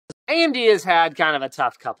AMD has had kind of a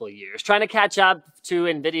tough couple of years, trying to catch up to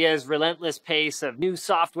NVIDIA's relentless pace of new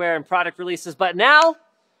software and product releases, but now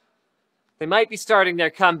they might be starting their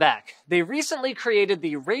comeback. They recently created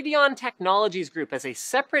the Radeon Technologies Group as a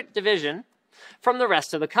separate division from the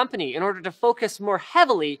rest of the company in order to focus more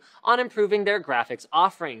heavily on improving their graphics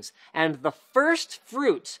offerings. And the first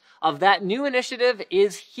fruit of that new initiative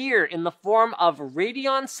is here in the form of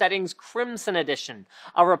Radeon Settings Crimson Edition,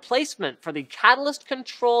 a replacement for the Catalyst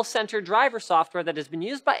Control Center driver software that has been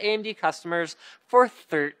used by AMD customers for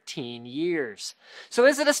 13 years. So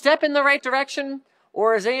is it a step in the right direction,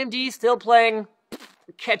 or is AMD still playing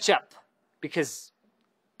catch-up? Because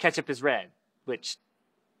ketchup is red, which,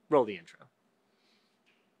 roll the intro.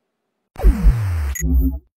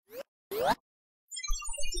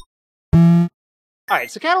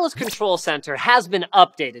 Alright, so Catalyst Control Center has been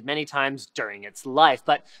updated many times during its life,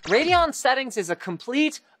 but Radeon Settings is a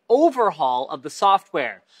complete overhaul of the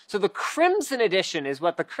software. So the Crimson Edition is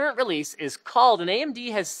what the current release is called, and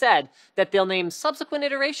AMD has said that they'll name subsequent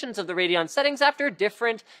iterations of the Radeon settings after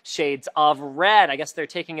different shades of red. I guess they're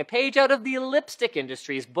taking a page out of the lipstick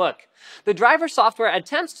industry's book. The driver software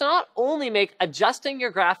attempts to not only make adjusting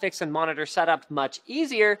your graphics and monitor setup much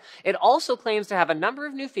easier, it also claims to have a number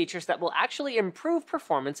of new features that will actually improve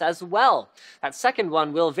performance as well. That second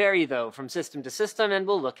one will vary, though, from system to system, and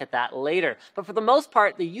we'll look at that later. But for the most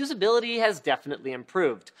part, the usability has definitely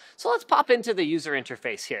improved. So let's pop into the user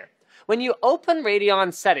interface here. When you open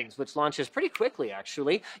Radeon Settings, which launches pretty quickly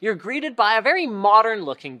actually, you're greeted by a very modern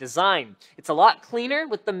looking design. It's a lot cleaner,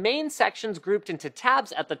 with the main sections grouped into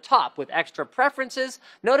tabs at the top with extra preferences,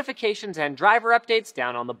 notifications, and driver updates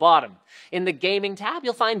down on the bottom. In the Gaming tab,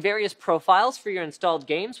 you'll find various profiles for your installed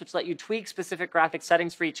games, which let you tweak specific graphic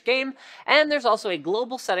settings for each game, and there's also a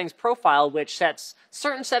global settings profile which sets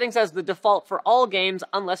certain settings as the default for all games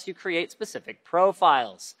unless you create specific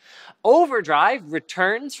profiles. Overdrive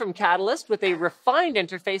returns from Catalyst with a refined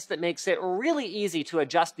interface that makes it really easy to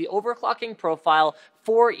adjust the overclocking profile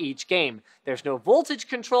for each game. There's no voltage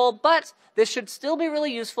control, but this should still be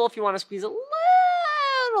really useful if you want to squeeze a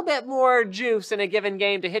little bit more juice in a given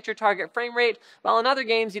game to hit your target frame rate, while in other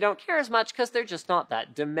games you don't care as much because they're just not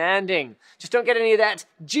that demanding. Just don't get any of that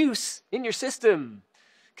juice in your system,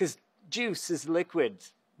 because juice is liquid.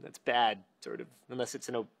 That's bad, sort of, unless it's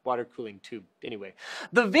in a water cooling tube. Anyway,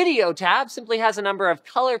 the Video tab simply has a number of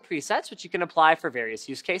color presets which you can apply for various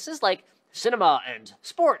use cases like cinema and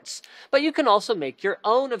sports, but you can also make your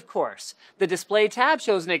own, of course. The Display tab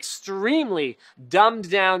shows an extremely dumbed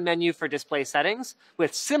down menu for display settings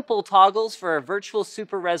with simple toggles for a virtual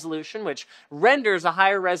super resolution which renders a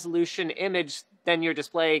higher resolution image than your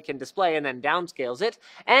display can display and then downscales it,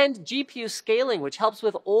 and GPU scaling, which helps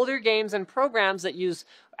with older games and programs that use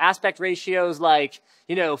aspect ratios like,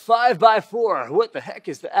 5:4. What the heck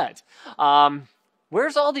is that?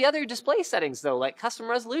 Where's all the other display settings, though, like custom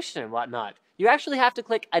resolution and whatnot? You actually have to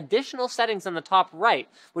click Additional Settings on the top right,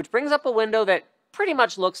 which brings up a window that pretty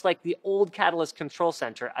much looks like the old Catalyst Control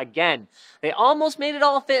Center again. They almost made it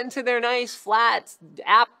all fit into their nice, flat,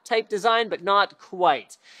 app-type design, but not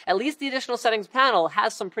quite. At least the Additional Settings panel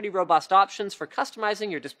has some pretty robust options for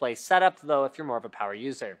customizing your display setup, though, if you're more of a power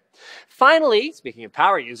user. Finally, speaking of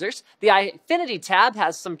power users, the Affinity tab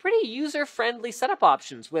has some pretty user-friendly setup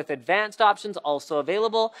options, with advanced options also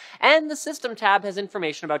available, and the System tab has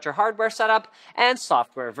information about your hardware setup and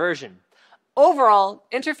software version. Overall,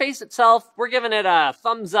 interface itself, we're giving it a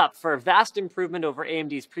thumbs up for vast improvement over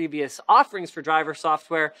AMD's previous offerings for driver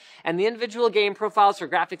software, and the individual game profiles for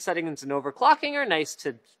graphic settings and overclocking are nice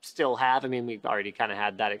to still have. I mean, we've already kind of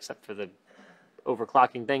had that except for the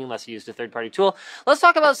overclocking thing, unless you used a third-party tool. Let's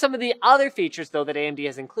talk about some of the other features, though, that AMD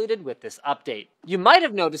has included with this update. You might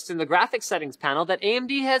have noticed in the graphics settings panel that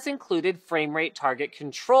AMD has included frame rate target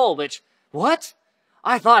control, which, what?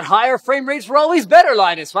 I thought higher frame rates were always better,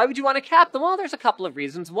 Linus. Why would you want to cap them? Well, there's a couple of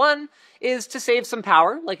reasons. One is to save some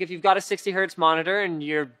power. Like if you've got a 60 hertz monitor and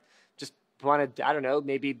you're just want to, I don't know,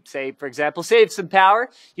 maybe say, for example, save some power.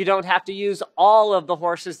 You don't have to use all of the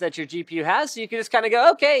horses that your GPU has. So you can just kind of go,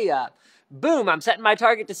 okay, boom, I'm setting my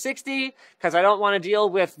target to 60 because I don't want to deal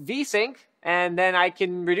with VSync. And then I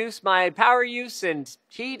can reduce my power use and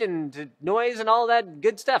heat and noise and all that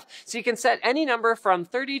good stuff. So you can set any number from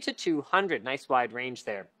 30 to 200. Nice wide range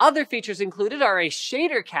there. Other features included are a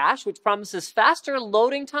shader cache, which promises faster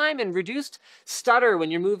loading time and reduced stutter when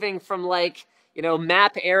you're moving from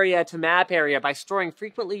map area to map area by storing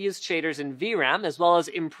frequently used shaders in VRAM, as well as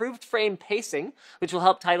improved frame pacing, which will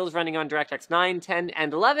help titles running on DirectX 9, 10,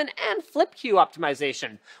 and 11, and flip queue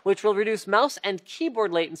optimization, which will reduce mouse and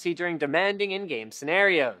keyboard latency during demanding in-game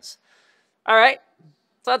scenarios. All right,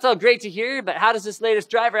 So that's all great to hear, but how does this latest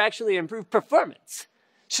driver actually improve performance?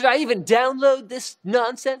 Should I even download this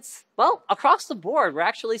nonsense? Well, across the board, we're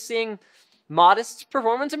actually seeing modest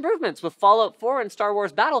performance improvements, with Fallout 4 and Star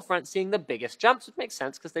Wars Battlefront seeing the biggest jumps, which makes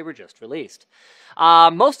sense because they were just released.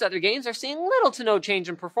 Most other games are seeing little to no change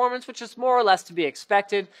in performance, which is more or less to be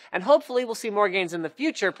expected, and hopefully we'll see more gains in the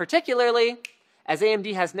future, particularly as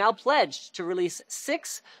AMD has now pledged to release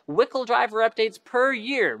 6 Wickle driver updates per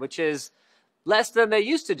year, which is less than they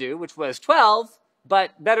used to do, which was 12,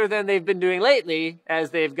 but better than they've been doing lately, as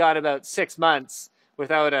they've got about 6 months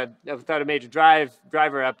without a major driver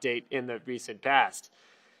update in the recent past.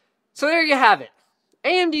 So there you have it.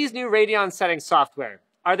 AMD's new Radeon settings software.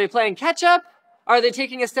 Are they playing catch up? Are they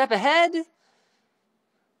taking a step ahead?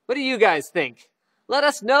 What do you guys think? Let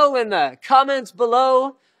us know in the comments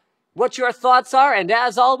below what your thoughts are, and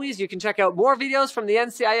as always, you can check out more videos from the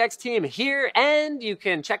NCIX team here, and you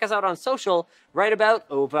can check us out on social right about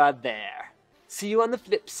over there. See you on the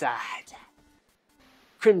flip side.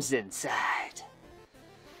 Crimson side.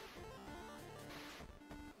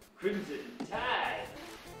 Crimson Tide.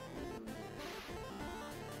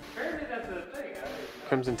 Apparently that's a thing.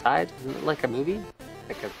 Crimson Tide? Isn't it like a movie?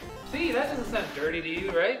 Like a... See, that doesn't sound dirty to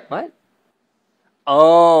you, right? What?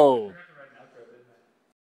 Oh.